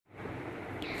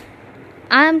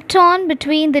I am torn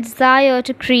between the desire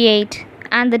to create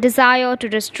and the desire to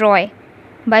destroy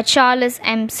by Charles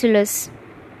M. Sullis.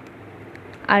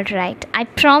 Alright, I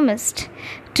promised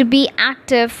to be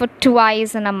active for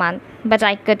twice in a month, but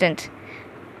I couldn't.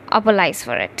 Apologize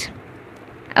for it.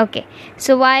 Okay,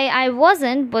 so why I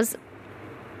wasn't was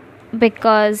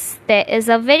because there is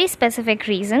a very specific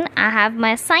reason. I have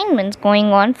my assignments going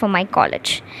on for my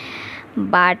college.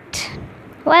 But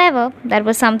whatever, that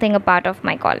was something a part of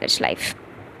my college life.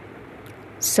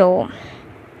 So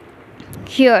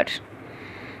here,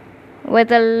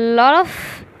 with a lot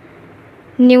of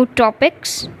new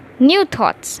topics, new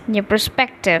thoughts, new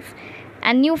perspective,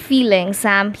 and new feelings,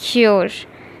 I'm here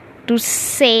to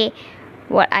say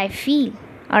what I feel,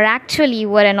 or actually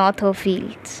what an author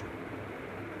feels.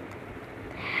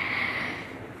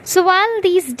 So while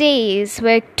these days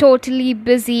were totally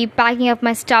busy packing up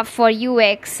my stuff for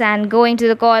UX and going to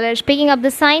the college, picking up the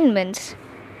assignments,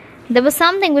 there was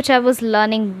something which I was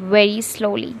learning very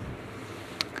slowly.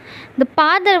 The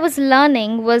part that I was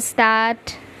learning was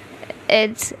that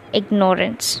it's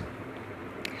ignorance.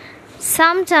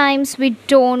 Sometimes we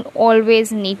don't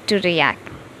always need to react.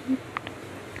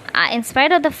 In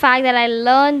spite of the fact that I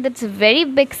learned this very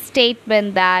big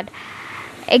statement that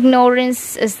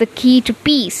ignorance is the key to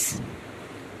peace,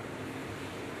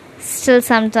 still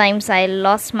sometimes I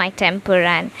lost my temper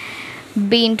and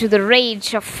been to the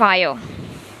rage of fire.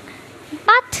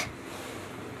 But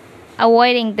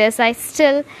avoiding this, I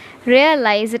still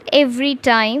realize that every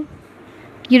time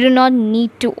you do not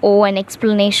need to owe an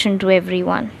explanation to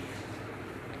everyone.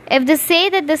 If they say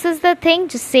that this is the thing,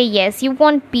 just say yes. You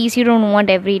want peace, you don't want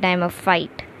every time a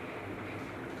fight.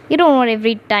 You don't want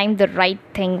every time the right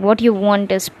thing. What you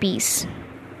want is peace.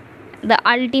 The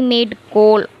ultimate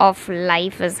goal of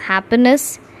life is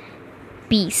happiness,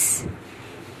 peace.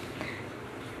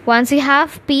 Once you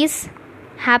have peace,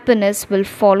 happiness will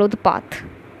follow the path.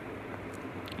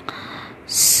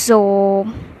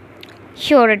 So,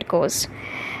 here it goes.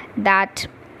 That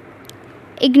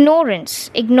ignorance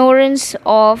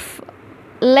of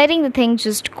letting the thing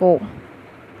just go.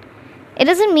 It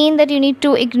doesn't mean that you need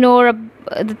to ignore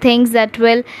the things that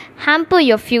will hamper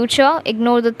your future,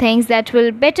 ignore the things that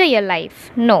will better your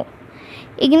life. No.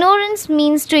 Ignorance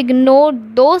means to ignore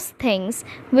those things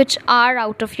which are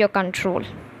out of your control.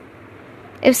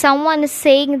 If someone is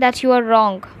saying that you are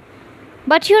wrong,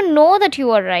 but you know that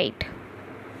you are right,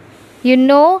 you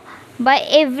know by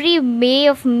every way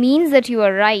of means that you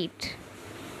are right,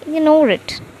 ignore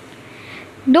it.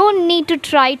 Don't need to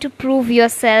try to prove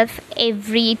yourself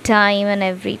every time and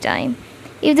every time.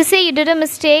 If they say you did a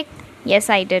mistake, yes,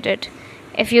 I did it.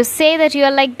 If you say that you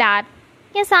are like that,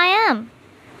 yes, I am.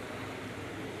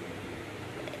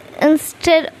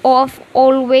 Instead of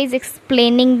always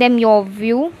explaining them your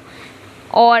view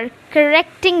or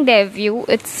correcting their view,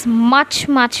 it's much,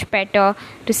 much better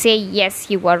to say,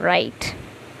 yes, you are right.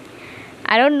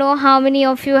 I don't know how many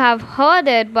of you have heard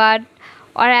it,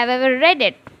 or have ever read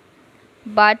it.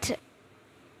 But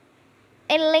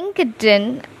in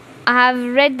LinkedIn, I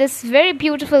have read this very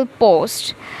beautiful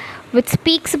post which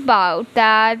speaks about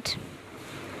that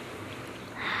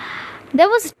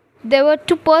there were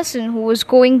two persons who was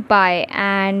going by,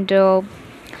 and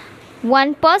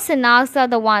one person asked the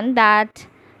other one that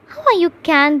how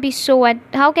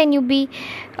can you be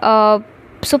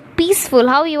so peaceful,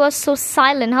 how you are so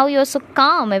silent, how you are so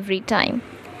calm every time.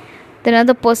 The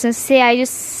another person I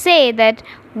just say that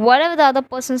whatever the other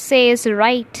person says is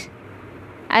right.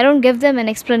 I don't give them an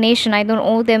explanation. I don't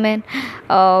owe them an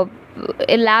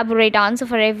elaborate answer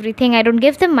for everything. I don't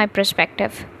give them my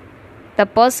perspective. The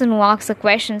person who asked the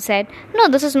question said, no,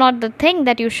 this is not the thing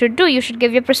that you should do. You should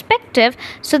give your perspective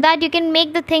so that you can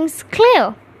make the things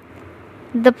clear.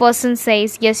 The person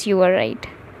says, yes, you are right.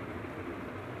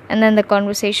 And then the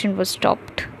conversation was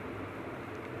stopped.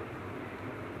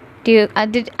 I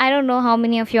don't know how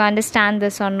many of you understand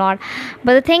this or not.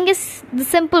 But the thing is, the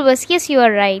simple was, yes, you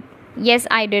are right. Yes,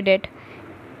 I did it.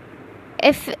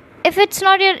 If it's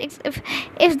not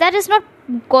if that is not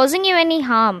causing you any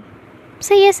harm,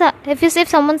 say yes. If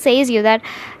someone says you that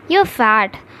you're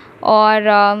fat,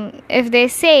 or if they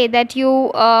say that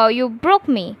you broke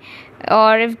me,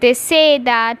 or if they say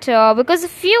that because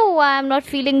of you I'm not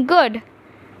feeling good,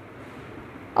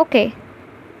 okay,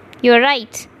 you're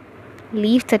right.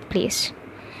 Leave that place.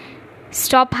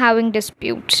 Stop having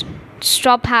disputes.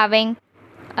 Stop having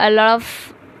a lot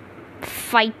of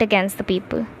fight against the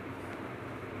people.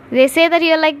 They say that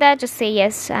you're like that, just say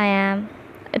yes, I am.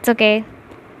 It's okay.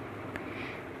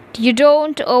 You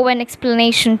don't owe an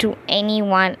explanation to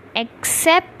anyone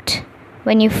except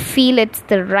when you feel it's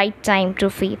the right time to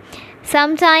feel.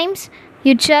 Sometimes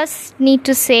You just need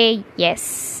to say,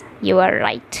 yes, you are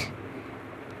right.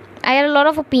 I had a lot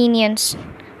of opinions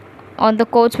on the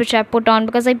quotes which I put on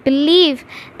because I believe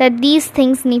that these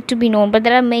things need to be known. But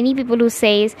there are many people who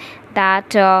says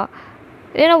that,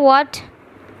 you know what?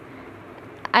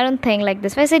 I don't think like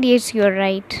this. I said, yes, you're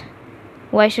right.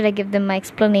 Why should I give them my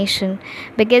explanation?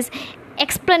 Because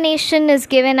explanation is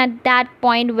given at that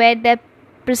point where their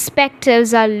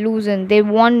perspectives are loosened. They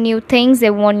want new things, they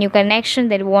want new connection,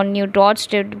 they want new dots,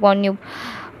 they want new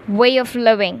way of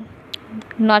living.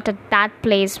 Not at that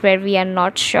place where we are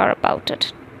not sure about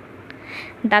it.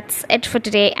 That's it for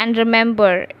today. And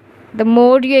remember, the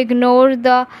more you ignore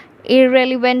the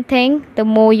irrelevant thing, the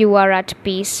more you are at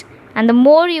peace. And the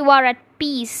more you are at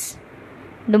peace,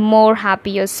 the more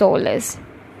happy your soul is.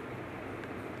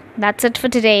 That's it for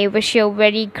today. Wish you a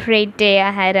very great day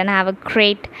ahead and have a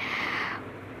great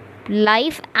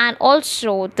life. And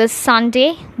also, this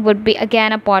Sunday would be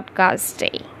again a podcast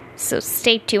day. So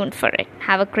stay tuned for it.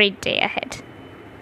 Have a great day ahead.